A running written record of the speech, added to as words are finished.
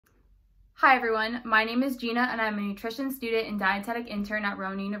Hi everyone, my name is Gina and I'm a nutrition student and dietetic intern at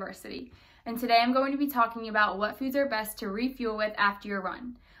Rowan University. And today I'm going to be talking about what foods are best to refuel with after your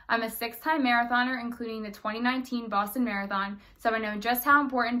run. I'm a 6-time marathoner, including the 2019 Boston Marathon, so I know just how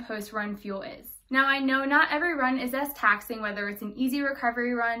important post-run fuel is. Now I know not every run is as taxing, whether it's an easy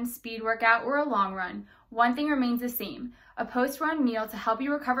recovery run, speed workout, or a long run. One thing remains the same, a post-run meal to help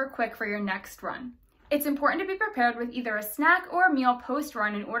you recover quick for your next run. It's important to be prepared with either a snack or a meal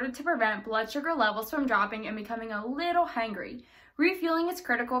post-run in order to prevent blood sugar levels from dropping and becoming a little hangry. Refueling is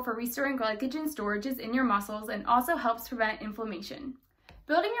critical for restoring glycogen storages in your muscles and also helps prevent inflammation.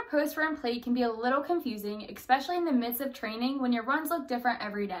 Building your post-run plate can be a little confusing, especially in the midst of training when your runs look different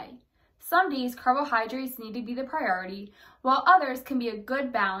every day. Some days, carbohydrates need to be the priority, while others can be a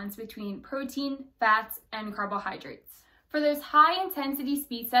good balance between protein, fats, and carbohydrates. For those high-intensity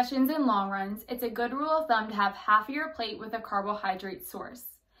speed sessions and long runs, it's a good rule of thumb to have half of your plate with a carbohydrate source.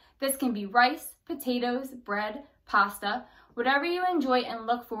 This can be rice, potatoes, bread, pasta, whatever you enjoy and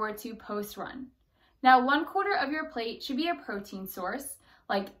look forward to post-run. Now, 1/4 of your plate should be a protein source,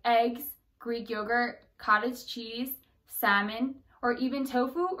 like eggs, Greek yogurt, cottage cheese, salmon, or even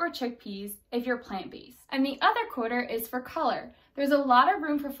tofu or chickpeas if you're plant-based. And the other 1/4 is for color. There's a lot of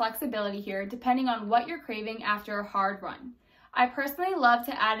room for flexibility here depending on what you're craving after a hard run. I personally love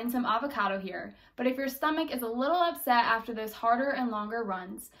to add in some avocado here, but if your stomach is a little upset after those harder and longer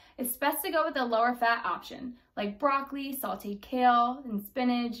runs, it's best to go with a lower fat option like broccoli, sauteed kale, and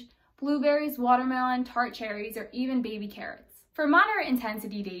spinach, blueberries, watermelon, tart cherries, or even baby carrots. For moderate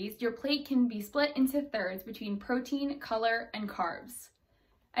intensity days, your plate can be split into thirds between protein, color, and carbs.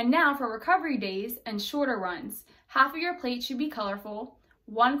 And now for recovery days and shorter runs, half of your plate should be colorful,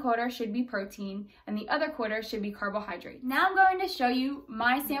 1/4 should be protein, and the other 1/4 should be carbohydrate. Now I'm going to show you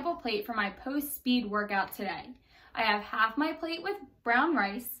my sample plate for my post-speed workout today. I have half my plate with brown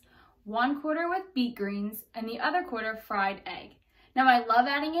rice, 1/4 with beet greens, and the other 1/4 fried egg. Now I love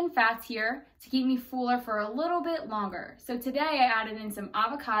adding in fats here to keep me fuller for a little bit longer. So today I added in some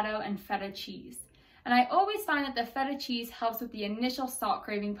avocado and feta cheese. And I always find that the feta cheese helps with the initial salt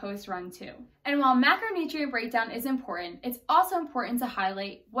craving post-run too. And while macronutrient breakdown is important, it's also important to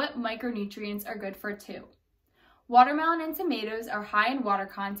highlight what micronutrients are good for too. Watermelon and tomatoes are high in water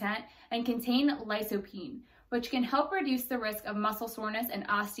content and contain lycopene, which can help reduce the risk of muscle soreness and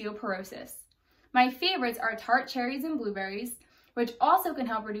osteoporosis. My favorites are tart cherries and blueberries, which also can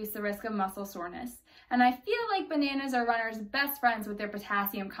help reduce the risk of muscle soreness. And I feel like bananas are runners' best friends with their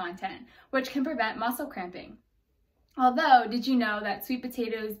potassium content, which can prevent muscle cramping. Although, did you know that sweet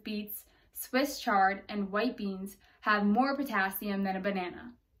potatoes, beets, Swiss chard, and white beans have more potassium than a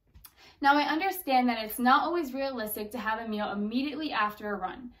banana? Now I understand that it's not always realistic to have a meal immediately after a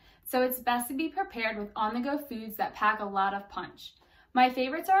run, so it's best to be prepared with on-the-go foods that pack a lot of punch. My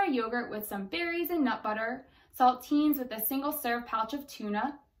favorites are a yogurt with some berries and nut butter, saltines with a single-serve pouch of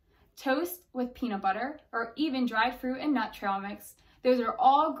tuna, toast with peanut butter, or even dried fruit and nut trail mix. Those are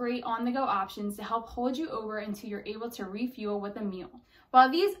all great on-the-go options to help hold you over until you're able to refuel with a meal. While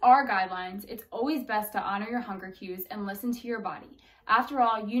these are guidelines, it's always best to honor your hunger cues and listen to your body. After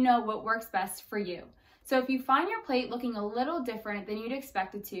all, you know what works best for you. So if you find your plate looking a little different than you'd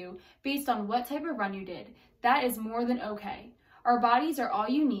expect it to, based on what type of run you did, that is more than okay. Our bodies are all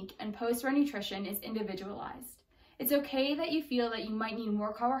unique and post-run nutrition is individualized. It's okay that you feel that you might need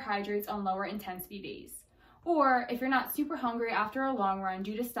more carbohydrates on lower intensity days. Or if you're not super hungry after a long run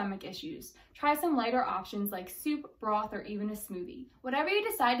due to stomach issues, try some lighter options like soup, broth, or even a smoothie. Whatever you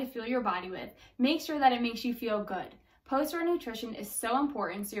decide to fuel your body with, make sure that it makes you feel good. Post-run nutrition is so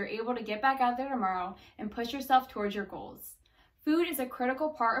important so you're able to get back out there tomorrow and push yourself towards your goals. Food is a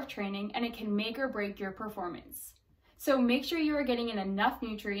critical part of training and it can make or break your performance. So make sure you are getting in enough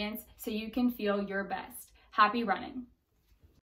nutrients so you can feel your best. Happy running!